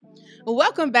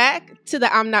Welcome back to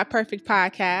the I'm Not Perfect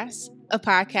podcast, a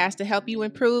podcast to help you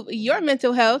improve your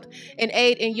mental health and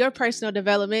aid in your personal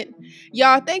development.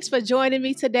 Y'all, thanks for joining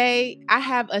me today. I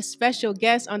have a special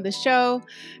guest on the show.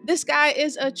 This guy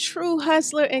is a true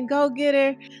hustler and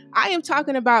go-getter. I am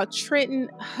talking about Trenton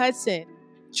Hudson.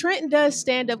 Trenton does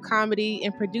stand-up comedy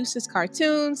and produces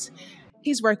cartoons.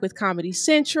 He's worked with Comedy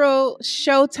Central,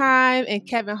 Showtime, and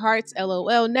Kevin Hart's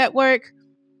LOL network.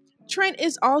 Trent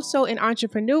is also an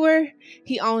entrepreneur.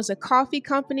 He owns a coffee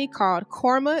company called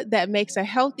Korma that makes a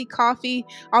healthy coffee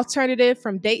alternative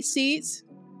from date seeds.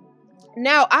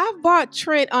 Now, I've brought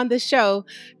Trent on the show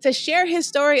to share his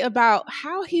story about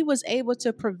how he was able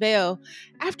to prevail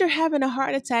after having a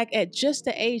heart attack at just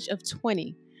the age of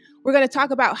 20. We're going to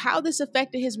talk about how this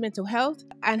affected his mental health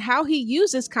and how he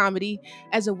uses comedy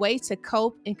as a way to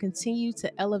cope and continue to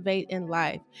elevate in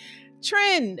life.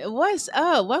 Trent, what's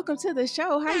up? Welcome to the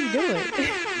show. How you doing? Amazing.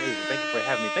 Thank you for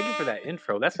having me. Thank you for that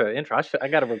intro. That's an intro. I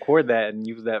got to record that and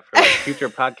use that for like future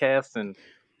podcasts. And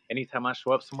anytime I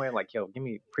show up somewhere, like, yo, give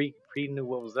me knew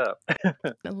what was up.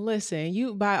 Listen,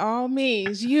 you by all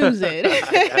means use it.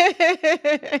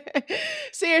 I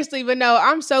Seriously, but no,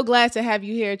 I'm so glad to have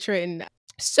you here, Trenton.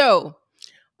 So,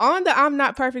 on the I'm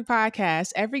Not Perfect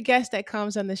podcast, every guest that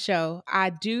comes on the show, I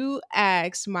do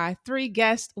ask my 3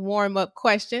 guest warm up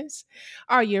questions.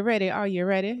 Are you ready? Are you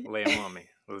ready? Lay them on me.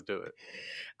 Let's do it.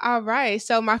 All right.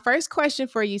 So, my first question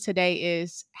for you today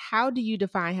is, how do you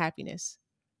define happiness?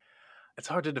 It's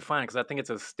hard to define because I think it's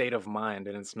a state of mind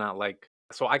and it's not like,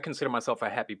 so I consider myself a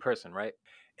happy person, right?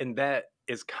 And that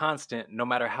is constant no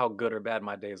matter how good or bad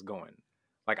my day is going.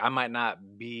 Like I might not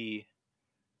be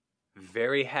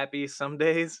very happy some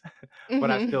days,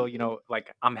 but I still, like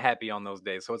I'm happy on those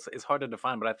days. So it's hard to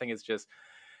define, but I think it's just,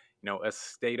 a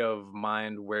state of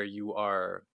mind where you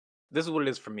are. This is what it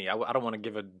is for me. I don't want to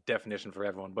give a definition for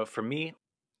everyone, but for me,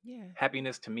 Yeah.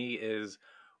 happiness to me is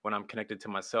when I'm connected to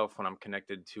myself, when I'm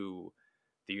connected to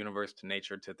the universe, to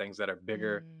nature, to things that are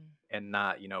bigger and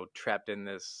not, trapped in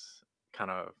this kind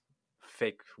of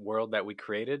fake world that we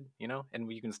created,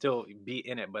 and you can still be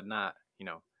in it, but not,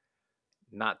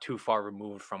 not too far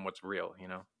removed from what's real,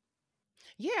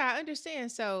 Yeah, I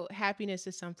understand. So happiness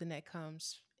is something that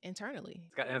comes internally.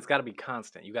 And it's got to be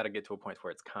constant. You got to get to a point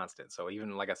where it's constant. So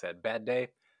even like I said, bad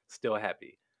day, still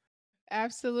happy.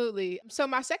 Absolutely. So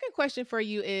my second question for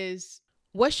you is,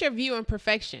 what's your view on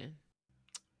perfection?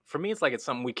 For me, it's like it's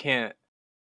something we can't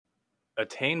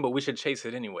attain, but we should chase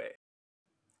it anyway.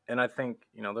 And I think,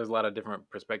 there's a lot of different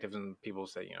perspectives and people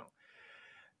say,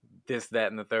 this,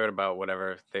 that, and the third about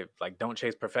whatever. They like, don't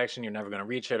chase perfection. You're never going to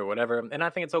reach it or whatever. And I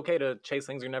think it's okay to chase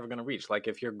things you're never going to reach. Like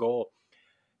if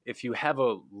you have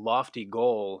a lofty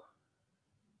goal,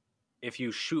 if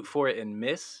you shoot for it and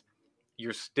miss,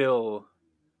 you're still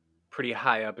pretty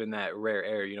high up in that rare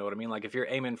air. You know what I mean? Like if you're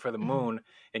aiming for the moon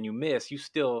and you miss, you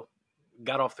still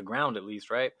got off the ground at least,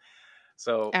 right?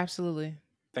 So Absolutely.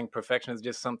 I think perfection is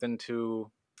just something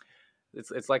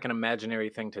it's like an imaginary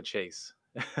thing to chase.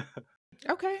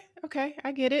 Okay,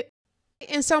 I get it.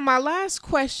 And so my last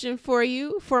question for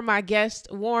you, for my guest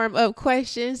warm up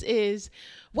questions, is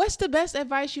what's the best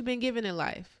advice you've been given in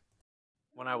life?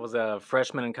 When I was a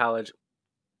freshman in college,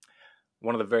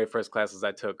 one of the very first classes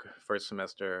I took, first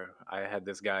semester, I had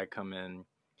this guy come in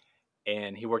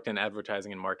and he worked in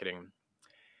advertising and marketing.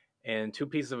 And 2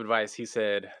 pieces of advice, he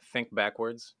said, think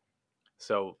backwards.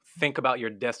 So think about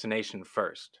your destination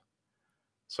first.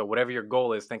 So whatever your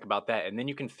goal is, think about that. And then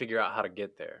you can figure out how to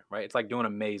get there, right? It's like doing a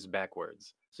maze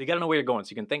backwards. So you got to know where you're going.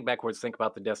 So you can think backwards, think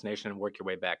about the destination and work your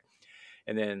way back.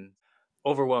 And then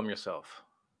overwhelm yourself.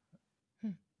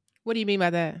 What do you mean by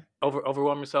that?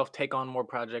 Overwhelm yourself, take on more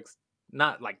projects,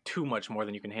 not like too much more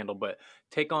than you can handle, but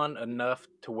take on enough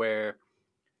to where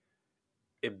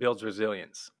it builds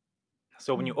resilience.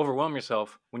 So when you overwhelm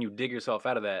yourself, when you dig yourself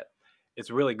out of that, it's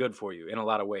really good for you in a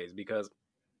lot of ways because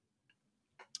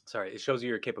it shows you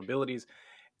your capabilities.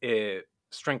 It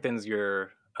strengthens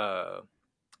your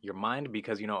mind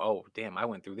because oh damn, I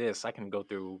went through this. I can go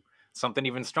through something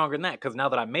even stronger than that because now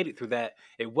that I made it through that,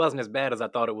 it wasn't as bad as I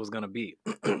thought it was going to be.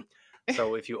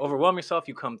 So if you overwhelm yourself,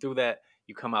 you come through that,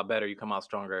 you come out better, you come out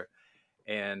stronger,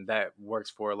 and that works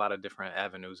for a lot of different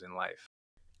avenues in life.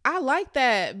 I like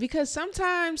that because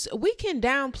sometimes we can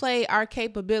downplay our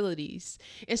capabilities.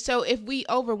 And so if we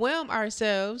overwhelm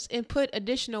ourselves and put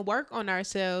additional work on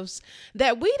ourselves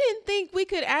that we didn't think we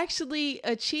could actually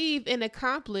achieve and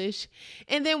accomplish,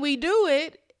 and then we do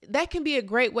it, that can be a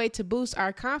great way to boost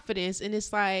our confidence. And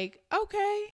it's like,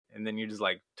 okay. And then you just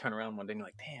like turn around one day and you're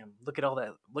like, damn, look at all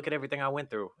that. Look at everything I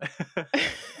went through.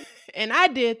 And I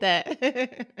did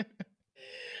that.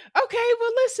 Okay,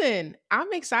 well, listen,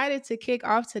 I'm excited to kick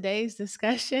off today's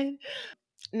discussion.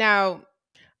 Now,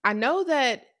 I know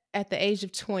that at the age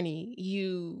of 20,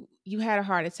 you had a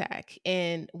heart attack.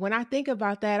 And when I think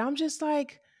about that, I'm just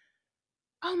like,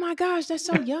 oh my gosh, that's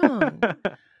so young,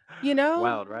 you know?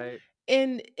 Wild, right?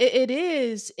 And it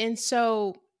is. And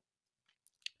so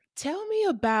tell me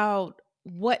about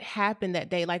what happened that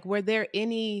day. Like, were there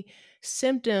any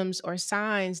symptoms or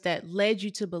signs that led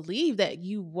you to believe that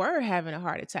you were having a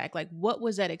heart attack? Like, what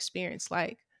was that experience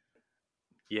like?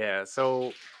 Yeah.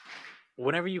 So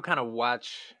whenever you kind of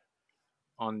watch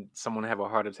on someone have a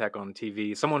heart attack on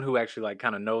TV, someone who actually like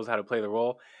kind of knows how to play the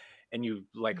role, and you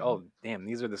like, Mhm. oh damn,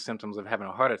 these are the symptoms of having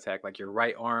a heart attack. Like your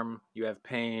right arm, you have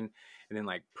pain, and then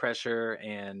like pressure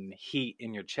and heat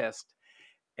in your chest.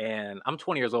 And I'm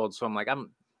 20 years old, so I'm like,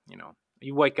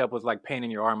 you wake up with like pain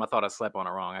in your arm. I thought I slept on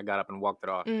it wrong. I got up and walked it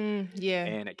off, Yeah.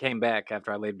 and it came back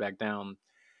after I laid back down.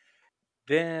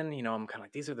 Then, I'm kind of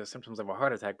like, these are the symptoms of a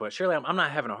heart attack, but surely I'm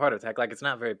not having a heart attack. Like, it's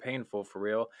not very painful for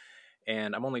real.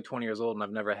 And I'm only 20 years old and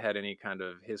I've never had any kind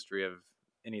of history of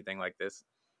anything like this.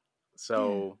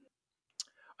 Yeah. So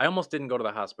I almost didn't go to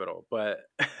the hospital, but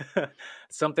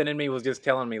something in me was just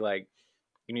telling me, like,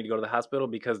 you need to go to the hospital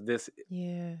because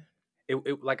Yeah.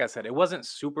 like I said, it wasn't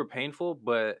super painful,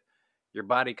 but your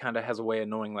body kind of has a way of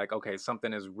knowing, like, okay,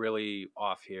 something is really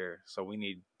off here. So we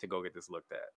need to go get this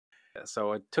looked at.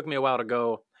 So it took me a while to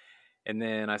go. And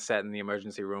then I sat in the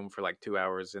emergency room for like 2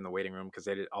 hours in the waiting room because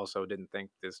also didn't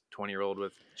think this 20-year-old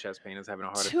with chest pain is having a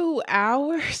heart attack. 2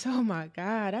 hours? Oh my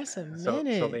God, that's a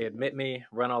So they minute. admit me,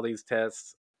 run all these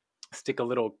tests, stick a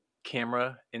little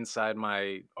camera inside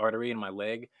my artery in my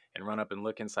leg, and run up and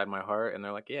look inside my heart. And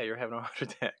they're like, "Yeah, you're having a heart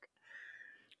attack."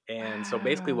 And so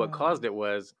basically, what caused Wow. it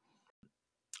was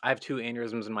I have two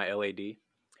aneurysms in my LAD,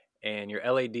 and your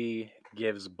LAD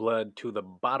gives blood to the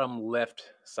bottom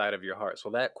left side of your heart. So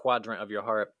that quadrant of your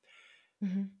heart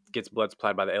Mhm. gets blood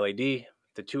supplied by the LAD.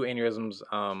 The two aneurysms,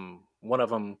 one of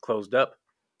them closed up.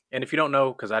 And if you don't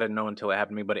know, because I didn't know until it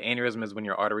happened to me, but an aneurysm is when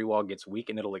your artery wall gets weak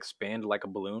and it'll expand like a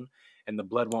balloon, and the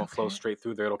blood won't flow Okay. straight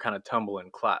through there. It'll kind of tumble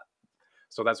and clot.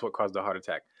 So that's what caused the heart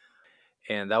attack.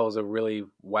 And that was a really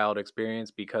wild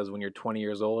experience because when you're 20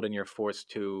 years old and you're forced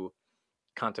to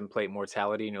contemplate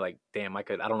mortality and you're like, damn, I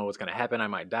don't know what's going to happen. I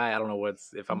might die. I don't know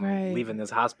if I'm Right. leaving this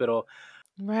hospital.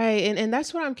 Right. And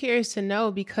that's what I'm curious to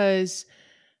know because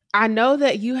I know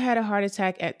that you had a heart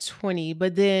attack at 20,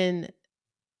 but then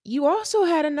you also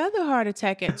had another heart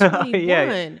attack at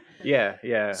Yeah, 21.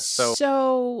 yeah. So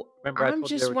So remember I I'm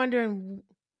told you there just was wondering,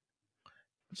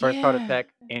 first heart yeah.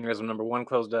 attack, aneurysm number one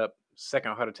closed up.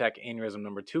 Second heart attack, aneurysm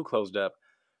number two closed up.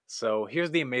 So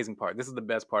here's the amazing part. This is the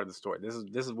best part of the story. This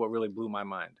is what really blew my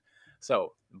mind.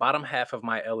 So bottom half of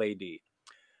my LAD,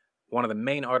 one of the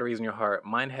main arteries in your heart,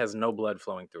 mine has no blood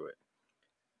flowing through it.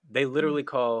 They Mm, literally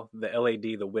call the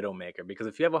LAD the widowmaker because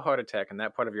if you have a heart attack in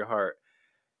that part of your heart,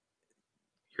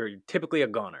 you're typically a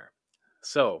goner.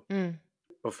 So mm.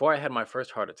 before I had my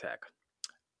first heart attack,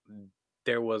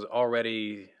 there was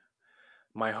already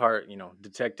my heart,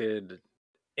 detected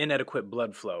inadequate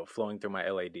blood flow flowing through my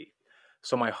LAD.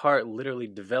 So my heart literally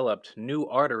developed new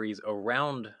arteries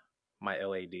around my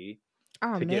LAD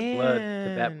Oh to get blood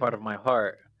to that part man. of my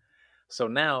heart. So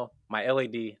now my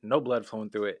LAD, no blood flowing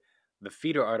through it. The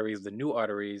feeder arteries, the new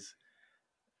arteries,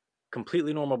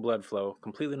 completely normal blood flow,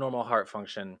 completely normal heart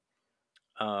function.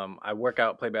 I work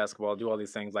out, play basketball, do all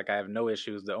these things. Like I have no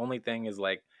issues. The only thing is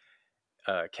like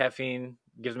caffeine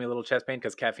gives me a little chest pain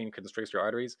because caffeine constricts your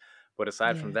arteries. But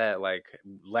aside from Yeah. that, like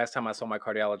last time I saw my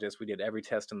cardiologist, we did every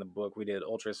test in the book. We did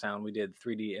ultrasound, we did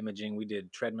 3D imaging, we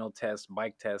did treadmill tests,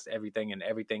 bike tests, everything, and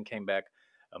everything came back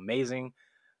amazing.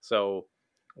 So,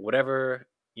 whatever,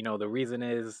 the reason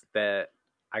is that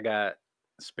I got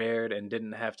spared and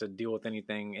didn't have to deal with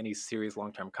any serious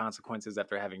long term consequences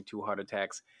after having two heart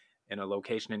attacks in a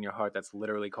location in your heart that's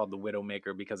literally called the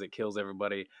widowmaker because it kills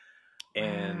everybody.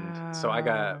 And so I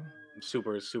got Wow.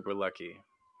 super, super lucky.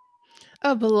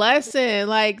 A blessing.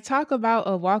 Like talk about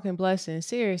a walking blessing.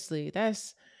 Seriously.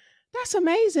 That's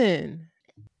amazing.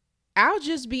 I'll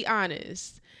just be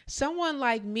honest. Someone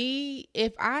like me,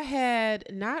 if I had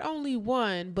not only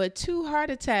one, but two heart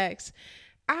attacks,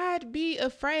 I'd be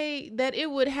afraid that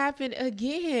it would happen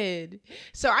again.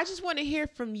 So I just want to hear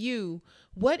from you.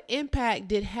 What impact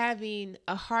did having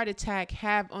a heart attack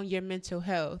have on your mental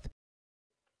health?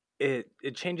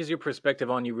 It changes your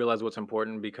perspective on you realize what's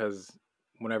important because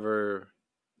whenever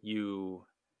you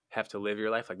have to live your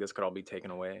life, like this could all be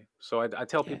taken away. So I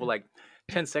tell people Yeah. like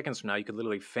 10 seconds from now, you could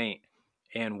literally faint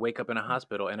and wake up in a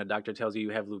hospital and a doctor tells you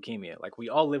you have leukemia. Like we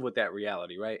all live with that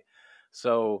reality, right?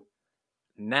 So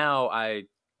now I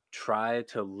try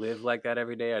to live like that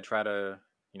every day. I try to,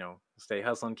 stay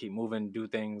hustling, keep moving, do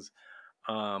things.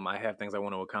 I have things I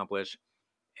want to accomplish.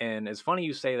 And it's funny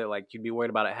you say that, like, you'd be worried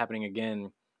about it happening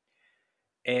again.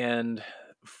 And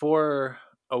for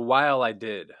a while I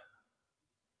did.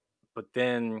 But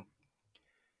then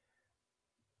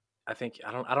I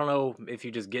don't know if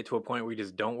you just get to a point where you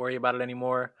just don't worry about it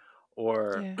anymore,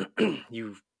 or Yeah.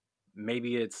 you've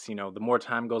maybe it's, the more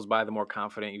time goes by, the more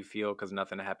confident you feel because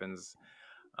nothing happens.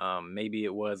 Maybe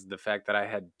it was the fact that I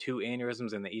had two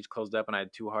aneurysms and they each closed up and I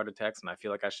had two heart attacks and I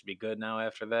feel like I should be good now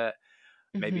after that.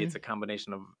 Maybe Mm-hmm. it's a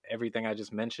combination of everything I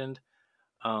just mentioned.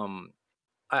 Um,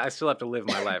 I still have to live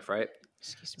my life, right?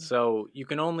 Excuse me. So you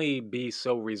can only be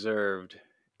so reserved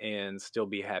and still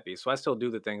be happy. So I still do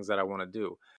the things that I want to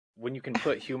do. When you can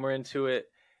put humor into it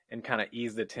and kind of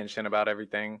ease the tension about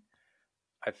everything,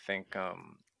 I think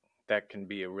that can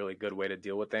be a really good way to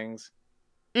deal with things.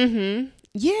 Mm-hmm.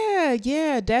 Yeah,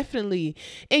 yeah, definitely.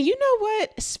 And you know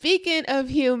what? Speaking of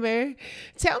humor,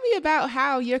 tell me about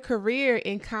how your career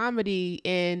in comedy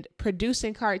and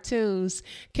producing cartoons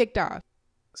kicked off.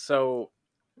 So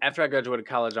after I graduated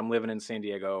college, I'm living in San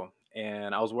Diego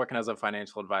and I was working as a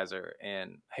financial advisor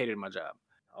and hated my job.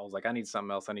 I was like, I need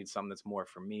something else. I need something that's more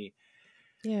for me.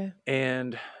 Yeah.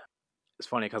 And it's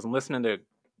funny because I'm listening to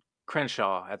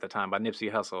Crenshaw at the time by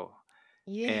Nipsey Hussle.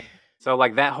 Yeah. And so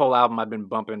like that whole album I'd been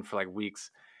bumping for like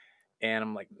weeks. And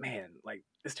I'm like, man, like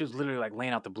this dude's literally like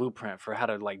laying out the blueprint for how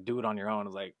to like do it on your own.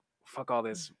 It's like, fuck all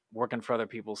this working for other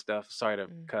people's stuff. Sorry to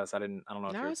Mm. cuss. I don't know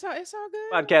if No, your it's all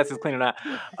podcast is clean or not.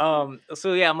 good.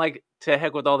 So yeah, I'm like, to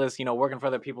heck with all this, working for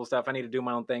other people's stuff. I need to do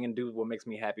my own thing and do what makes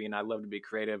me happy. And I love to be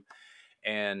creative.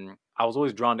 And I was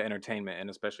always drawn to entertainment and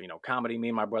especially, comedy. Me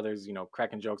and my brothers,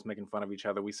 cracking jokes, making fun of each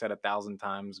other. We said 1,000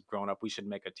 times growing up, we should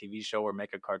make a TV show or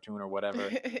make a cartoon or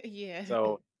whatever. Yeah.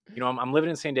 So, I'm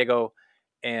living in San Diego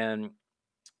and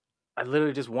I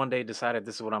literally just one day decided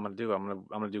this is what I'm gonna do. I'm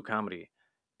gonna do comedy,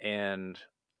 and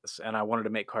I wanted to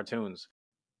make cartoons.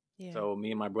 Yeah. So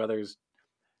me and my brothers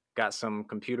got some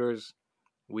computers.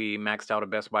 We maxed out a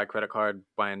Best Buy credit card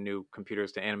buying new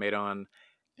computers to animate on,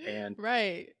 and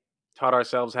Right. taught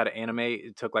ourselves how to animate.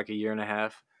 It took like a year and a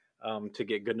half to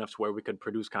get good enough to where we could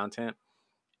produce content.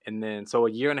 And then so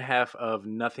a year and a half of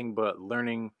nothing but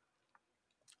learning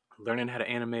how to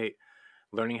animate,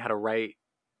 learning how to write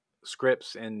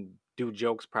scripts and do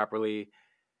jokes properly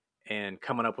and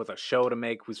coming up with a show to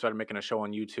make. We started making a show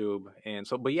on YouTube. And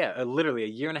so, but yeah, literally a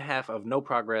year and a half of no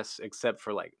progress except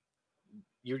for like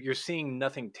you're seeing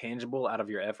nothing tangible out of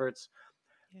your efforts.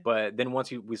 Yeah. But then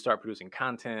once we start producing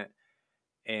content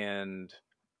and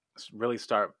really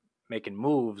start making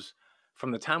moves,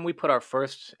 from the time we put our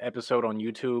first episode on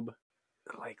YouTube,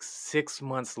 like 6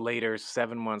 months later,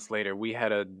 7 months later, we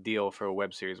had a deal for a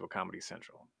web series with Comedy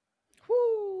Central.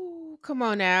 Whoo, come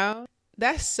on now.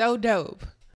 That's so dope.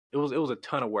 It was a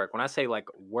ton of work. When I say like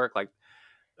work, like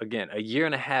again, a year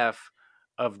and a half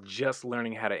of just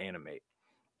learning how to animate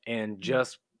and Mm.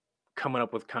 just coming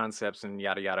up with concepts and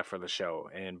yada yada for the show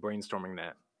and brainstorming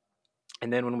that.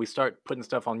 And then when we start putting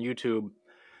stuff on YouTube,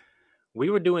 we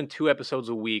were doing 2 episodes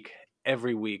a week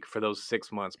every week for those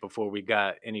 6 months before we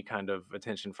got any kind of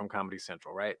attention from Comedy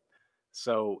Central, right?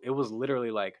 So it was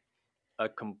literally like a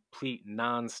complete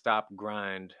nonstop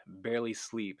grind, barely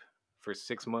sleep for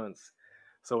 6 months.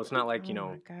 So it's not like, Oh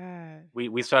my God.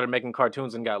 we started making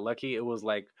cartoons and got lucky. It was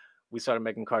like we started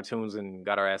making cartoons and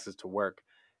got our asses to work.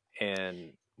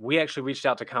 And we actually reached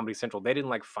out to Comedy Central. They didn't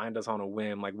like find us on a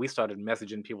whim. Like we started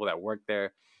messaging people that worked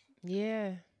there,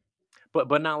 Yeah.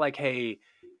 but not like, hey,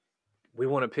 we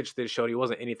want to pitch this show. It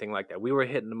wasn't anything like that. We were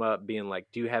hitting them up, being like,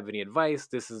 "Do you have any advice?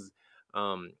 This is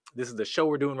the show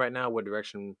we're doing right now. What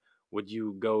direction would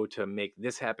you go to make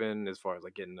this happen? As far as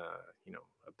like getting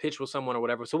a pitch with someone or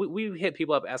whatever." So we hit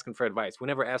people up asking for advice. We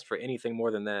never asked for anything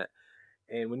more than that.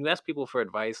 And when you ask people for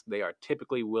advice, they are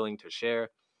typically willing to share.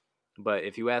 But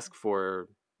if you ask for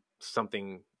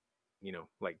something,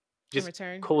 like In just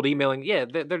return. cold emailing, yeah,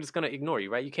 they're just gonna ignore you,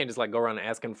 right? You can't just like go around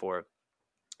asking for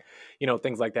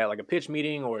things like that, like a pitch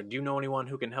meeting or do you know anyone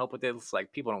who can help with it? It's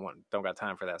like people don't got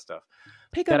time for that stuff.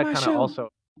 Pick Got up to my kind of show. also,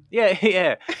 yeah,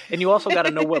 yeah, and you also got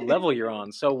to know what level you're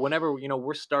on. So whenever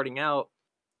we're starting out,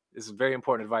 this is very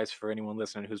important advice for anyone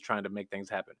listening who's trying to make things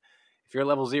happen. If you're at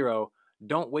level 0,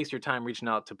 don't waste your time reaching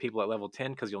out to people at level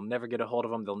 10 because you'll never get a hold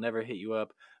of them. They'll never hit you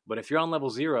up. But if you're on level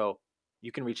 0,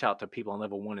 you can reach out to people on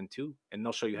level 1 and 2, and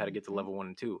they'll show you how to get to Mm-hmm. level 1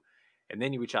 and 2. And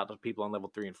then you reach out to people on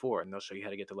level 3 and 4, and they'll show you how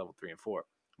to get to level 3 and 4.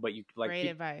 But you like Great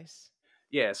advice.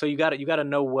 yeah, so you got to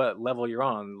know what level you're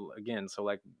on again. So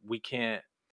like we can't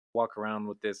walk around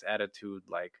with this attitude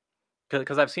like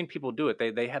because I've seen people do it.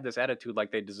 They have this attitude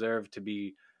like they deserve to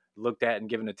be looked at and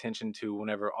given attention to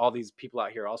whenever all these people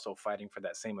out here also fighting for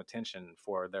that same attention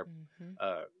for their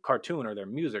Mm-hmm. cartoon or their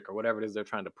music or whatever it is they're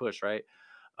trying to push, right?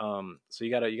 So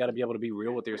you gotta be able to be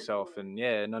real with yourself and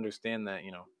and understand that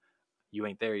you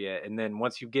ain't there yet. And then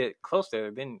once you get close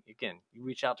there, then again you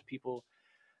reach out to people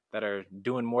that are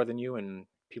doing more than you, and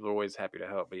people are always happy to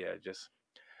help. But yeah, just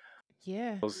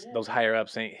Yeah. those higher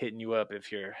ups ain't hitting you up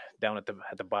if you're down at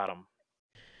the bottom.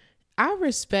 I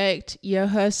respect your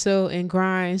hustle and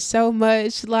grind so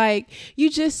much. Like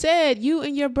you just said, you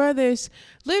and your brothers,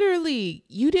 literally,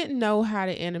 you didn't know how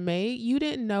to animate. You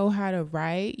didn't know how to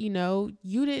write. You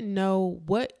didn't know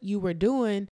what you were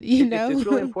doing, It's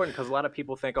really important because a lot of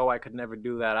people think, oh, I could never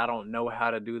do that. I don't know how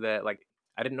to do that. Like,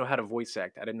 I didn't know how to voice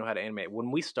act. I didn't know how to animate.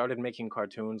 When we started making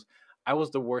cartoons, I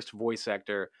was the worst voice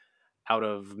actor out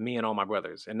of me and all my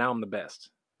brothers, and now I'm the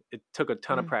best. It took a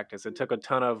ton of Mm, practice. It took a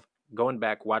ton of going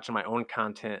back, watching my own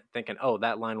content, thinking, oh,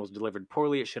 that line was delivered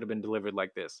poorly. It should have been delivered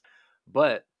like this.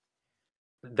 But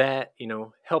that,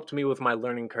 helped me with my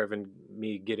learning curve and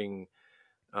me getting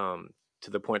um,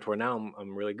 to the point where now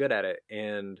I'm really good at it.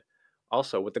 And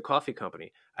also with the coffee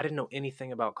company, I didn't know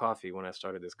anything about coffee when I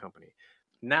started this company.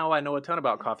 Now I know a ton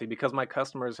about coffee because my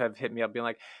customers have hit me up being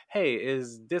like, hey,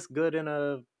 is this good in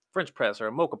a French press or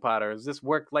a mocha pot, or does this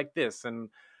work like this? And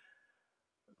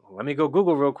let me go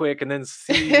Google real quick and then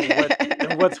see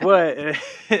what's what,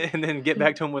 and then get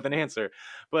back to them with an answer.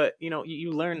 But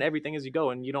you learn everything as you go,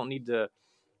 and you don't need to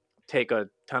take a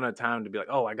ton of time to be like,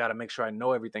 oh, I got to make sure I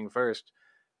know everything first.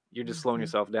 You're just slowing Mhm.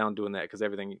 yourself down doing that because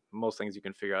most things you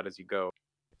can figure out as you go.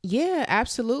 Yeah,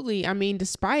 absolutely. I mean,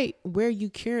 despite where you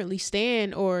currently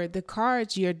stand or the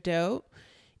cards you're dealt,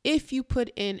 if you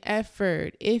put in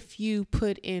effort, if you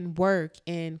put in work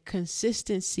and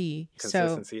consistency. So,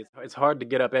 Consistency. It's hard to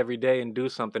get up every day and do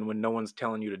something when no one's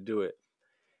telling you to do it,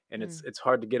 and it's mm, it's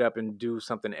hard to get up and do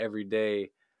something every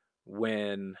day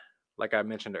when, like I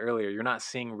mentioned earlier, you're not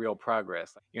seeing real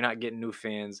progress. You're not getting new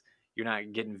fans. You're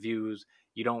not getting views.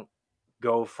 You don't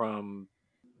go from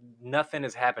nothing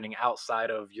is happening outside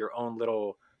of your own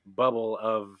little bubble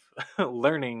of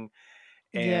learning,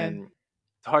 yeah. and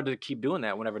it's hard to keep doing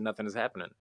that whenever nothing is happening.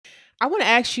 I want to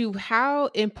ask you, how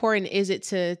important is it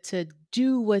to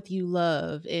do what you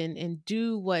love and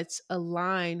do what's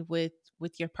aligned with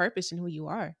your purpose and who you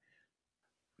are?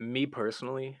 Me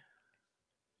personally,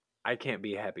 I can't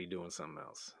be happy doing something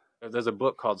else. There's a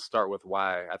book called Start With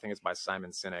Why. I think it's by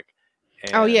Simon Sinek.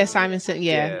 Oh yeah, And Simonson.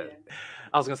 Yeah. yeah,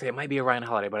 I was gonna say it might be a Ryan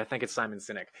Holiday, but I think it's Simon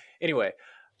Sinek. Anyway,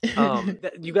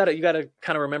 you gotta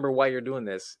kind of remember why you're doing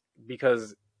this,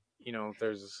 because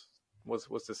there's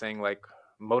what's the saying, like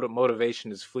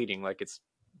motivation is fleeting, like it's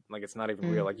not even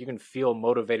real. Mm, Like you can feel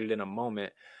motivated in a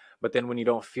moment, but then when you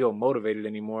don't feel motivated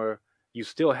anymore, you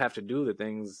still have to do the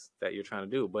things that you're trying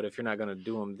to do. But if you're not gonna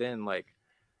do them, then like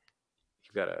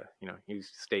you gotta you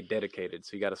stay dedicated.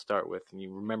 So you gotta start with, and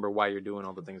you remember why you're doing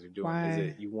all the things you're doing. Is why?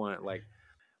 it you want, like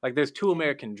there's two Yeah.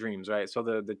 American dreams, right? So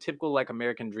the typical like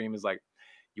American dream is like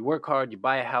you work hard, you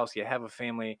buy a house, you have a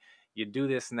family, you do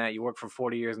this and that, you work for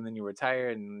 40 years and then you retire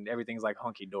and everything's like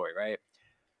hunky dory, right?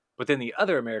 But then the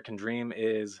other American dream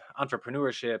is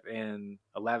entrepreneurship and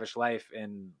a lavish life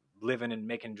and living and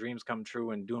making dreams come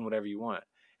true and doing whatever you want.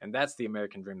 And that's the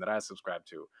American dream that I subscribe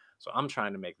to. So I'm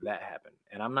trying to make that happen.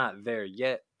 And I'm not there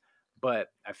yet, but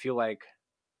I feel like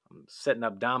I'm setting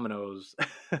up dominoes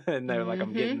and they're like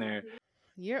I'm getting Mm-hmm. there.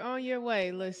 You're on your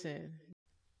way. Listen.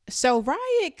 So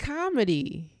Riot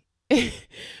Comedy.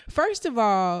 First of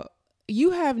all,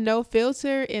 you have no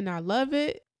filter and I love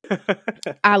it.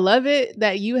 I love it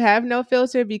that you have no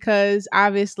filter because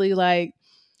obviously like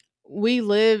we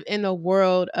live in a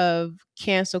world of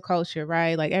cancel culture,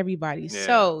 right? Like everybody's Yeah.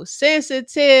 so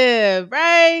sensitive,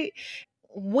 right?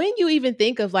 When you even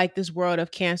think of like this world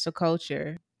of cancel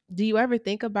culture, do you ever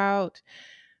think about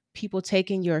people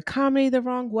taking your comedy the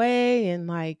wrong way and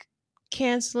like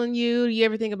canceling you? Do you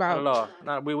ever think Not at about all.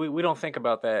 Not we don't think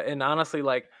about that. And honestly,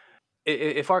 like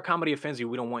if our comedy offends you,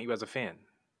 we don't want you as a fan.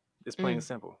 It's plain and mm,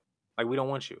 simple. Like we don't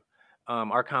want you.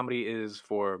 Our comedy is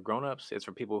for grown-ups. It's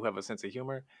for people who have a sense of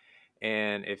humor.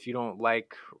 And if you don't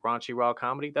like raunchy raw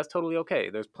comedy, that's totally okay.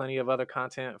 There's plenty of other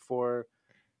content for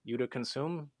you to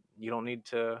consume. You don't need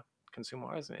to consume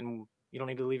ours, and you don't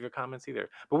need to leave your comments either.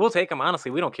 But we'll take them.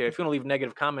 Honestly, we don't care if you don't leave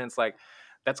negative comments. Like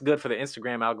that's good for the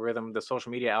Instagram algorithm, the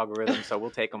social media algorithm. So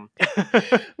we'll take them.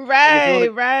 Like right,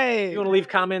 if you right. want to leave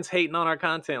comments hating on our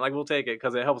content, like we'll take it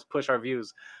because it helps push our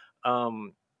views.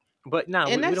 Um, but no,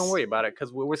 And we don't that's worry about it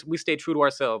because we stay true to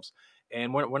ourselves,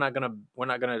 and we're not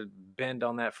gonna bend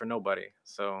on that for nobody.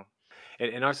 So,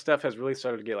 and our stuff has really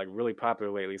started to get like really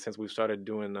popular lately since we've started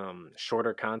doing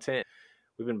shorter content.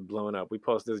 we've been blowing up. We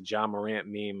posted this Ja Morant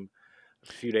meme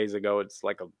a few days ago. It's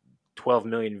like a 12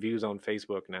 million views on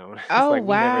Facebook now. It's Oh like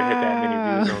we never hit that many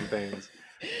wow. views on things.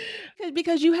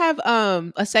 Because you have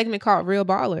a segment called Real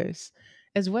Ballers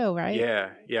as well, right?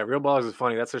 Yeah. Real Ballers is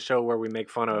funny. That's a show where we make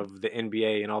fun of the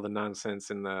NBA and all the nonsense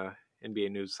in the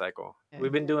NBA news cycle. Yeah.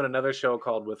 We've been doing another show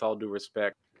called With All Due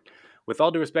Respect. With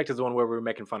All Due Respect is the one where we're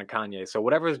making fun of Kanye. So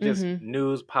whatever is just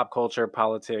news, pop culture,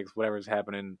 politics, whatever's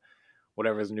happening,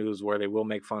 whatever's news where they will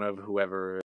make fun of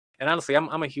whoever. And honestly,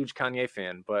 I'm a huge Kanye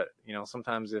fan, but you know,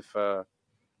 sometimes if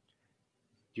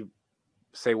you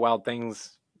say wild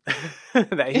things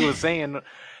that he was saying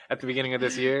at the beginning of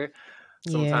this year,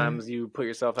 Yeah. sometimes you put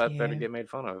yourself out there to Yeah. get made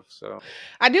fun of. So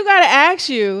I do gotta ask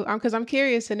you, because I'm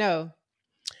curious to know.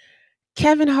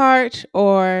 Kevin Hart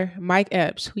or Mike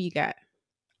Epps? Who you got?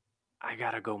 I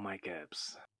gotta go Mike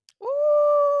Epps.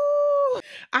 Ooh,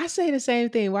 I say the same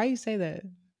thing. Why you say that?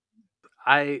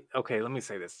 Okay, let me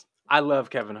say this. I love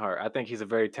Kevin Hart. I think he's a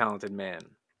very talented man.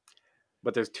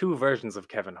 But there's two versions of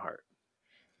Kevin Hart.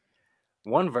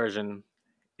 One version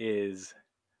is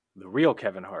the real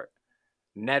Kevin Hart,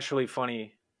 naturally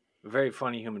funny, very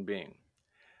funny human being.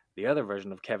 The other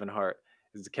version of Kevin Hart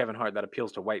is the Kevin Hart that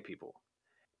appeals to white people.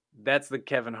 That's the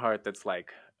Kevin Hart that's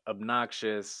like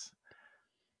obnoxious,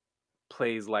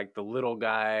 plays like the little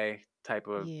guy type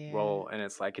of Yeah, role, and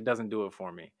it's like it doesn't do it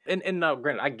for me. And now,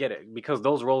 granted, I get it because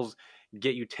those roles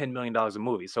get you $10 million a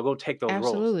movie. So go take those roles,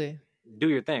 absolutely. do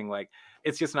your thing. Like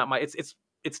it's just not my.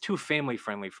 It's too family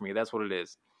friendly for me. That's what it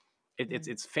is. Mm.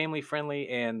 It's family friendly,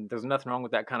 and there's nothing wrong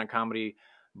with that kind of comedy.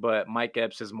 But Mike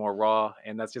Epps is more raw,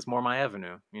 and that's just more my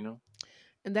avenue. You know,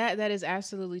 And that is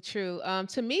absolutely true.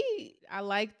 To me, I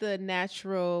like the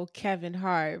natural Kevin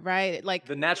Hart, right? Like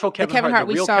the natural the Kevin Kevin Hart, the Hart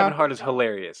we real Kevin saw Hart is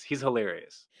hilarious. He's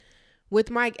hilarious. with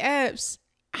Mike Epps.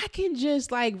 I can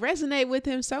just like resonate with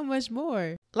him so much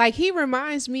more. Like he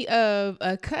reminds me of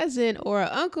a cousin or an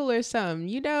uncle or something,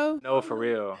 you know? No, for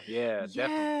real. Yeah,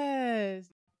 definitely. Yes.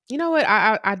 You know what?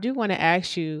 I do want to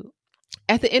ask you,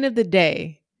 at the end of the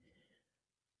day,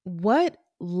 what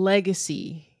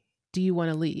legacy do you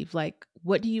want to leave? Like,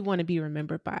 what do you want to be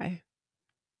remembered by?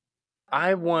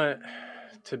 I want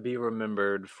to be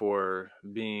remembered for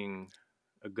being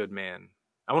a good man.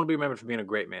 I want to be remembered for being a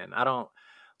great man. I don't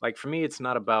like for me it's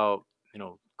not about,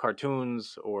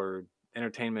 cartoons or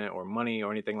entertainment or money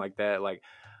or anything like that. Like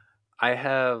I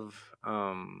have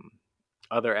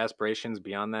other aspirations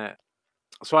beyond that.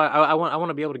 So I want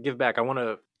to be able to give back. I want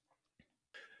to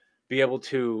be able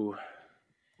to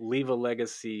leave a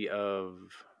legacy of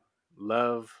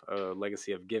love, a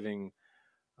legacy of giving,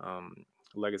 a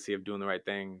legacy of doing the right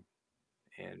thing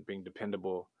and being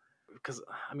dependable. Because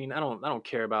I mean, I don't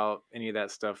care about any of that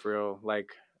stuff. Real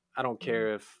like, I don't Mhm.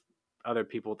 care if other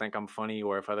people think I'm funny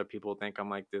or if other people think I'm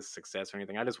like this success or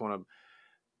anything. I just want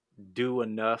to do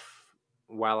enough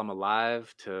while I'm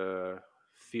alive to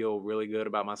feel really good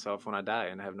about myself when I die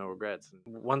and have no regrets.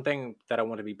 One thing that I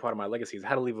want to be part of my legacy is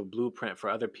how to leave a blueprint for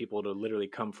other people to literally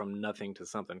come from nothing to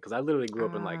something. Because I literally grew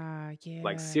up in Ah, like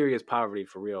yeah. serious poverty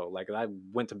for real. Like I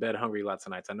went to bed hungry lots of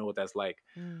nights. I know what that's like.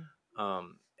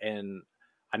 Mm. And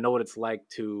I know what it's like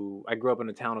to. I grew up in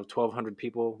a town of 1,200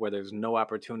 people where there's no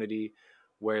opportunity,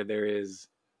 where there is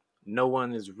no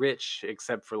one is rich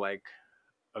except for like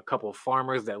a couple of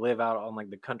farmers that live out on like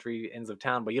the country ends of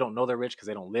town, but you don't know they're rich because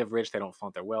they don't live rich. They don't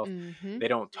flaunt their wealth. Mm-hmm. They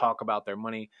don't talk about their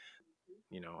money.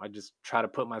 I just try to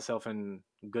put myself in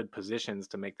good positions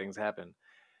to make things happen,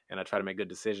 and I try to make good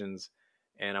decisions.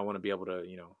 And I want to be able to,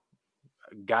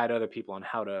 guide other people on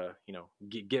how to,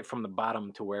 get from the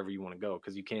bottom to wherever you want to go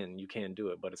because you can do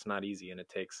it, but it's not easy and it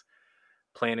takes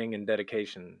planning and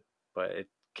dedication, but it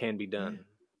can be Yeah. done.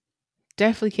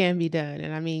 Definitely can be done.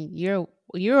 And I mean, you're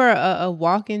a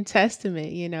walking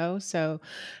testament, you know? So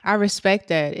I respect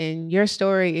that. And your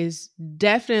story is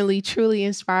definitely truly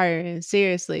inspiring.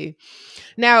 Seriously.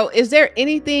 Now, is there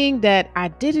anything that I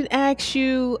didn't ask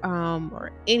you,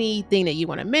 or anything that you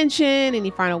want to mention?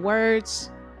 Any final words?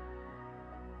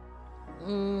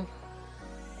 Mm,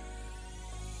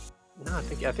 no,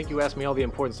 I think you asked me all the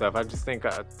important stuff. I just think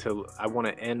I want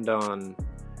to end on,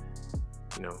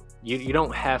 you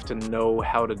don't have to know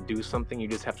how to do something. You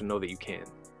just have to know that you can.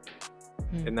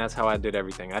 Hmm. And that's how I did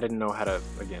everything. I didn't know how to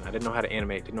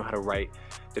animate, didn't know how to write,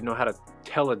 didn't know how to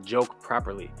tell a joke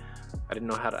properly. I didn't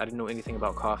know anything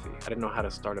about coffee. I didn't know how to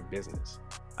start a business.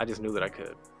 I just knew that I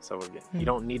could. So again, you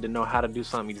don't need to know how to do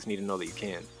something. You just need to know that you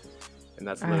can. And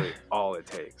that's literally all it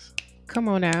takes. Come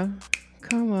on now.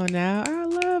 Come on now. I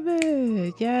love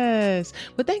it. Yes.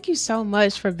 Well, thank you so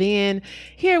much for being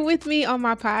here with me on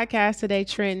my podcast today,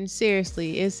 Trenton.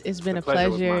 Seriously, it's been The a pleasure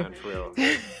was pleasure. mine, for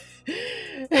real.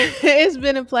 It's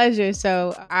been a pleasure.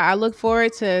 So I look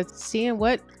forward to seeing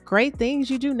what great things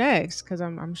you do next, because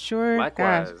I'm sure.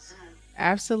 Gosh, Likewise.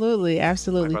 absolutely,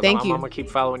 absolutely. Likewise. Thank I'm you. gonna keep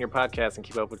following your podcast and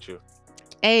keep up with you.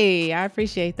 Hey, I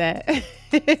appreciate that.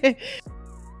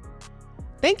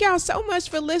 Thank y'all so much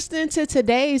for listening to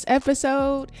today's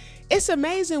episode. It's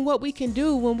amazing what we can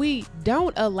do when we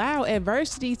don't allow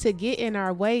adversity to get in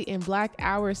our way and block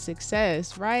our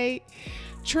success, right?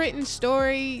 Trenton's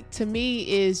story to me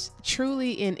is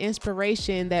truly an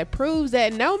inspiration that proves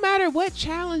that no matter what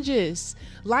challenges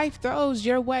life throws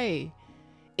your way,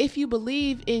 if you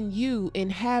believe in you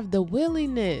and have the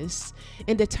willingness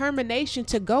and determination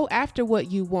to go after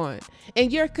what you want,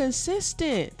 and you're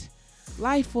consistent,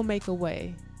 life will make a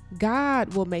way.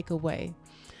 God will make a way.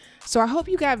 So I hope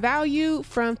you got value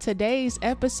from today's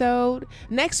episode.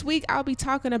 Next week, I'll be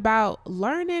talking about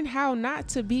learning how not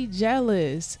to be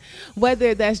jealous,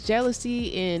 whether that's jealousy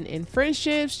in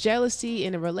friendships, jealousy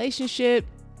in a relationship.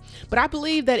 But I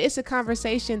believe that it's a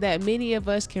conversation that many of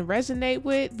us can resonate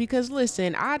with, because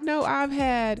listen, I know I've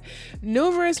had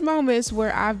numerous moments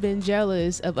where I've been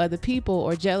jealous of other people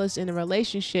or jealous in a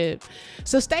relationship.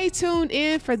 So stay tuned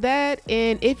in for that.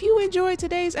 And if you enjoyed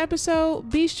today's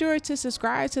episode, be sure to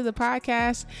subscribe to the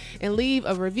podcast and leave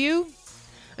a review.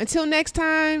 Until next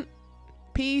time,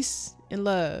 peace and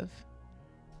love.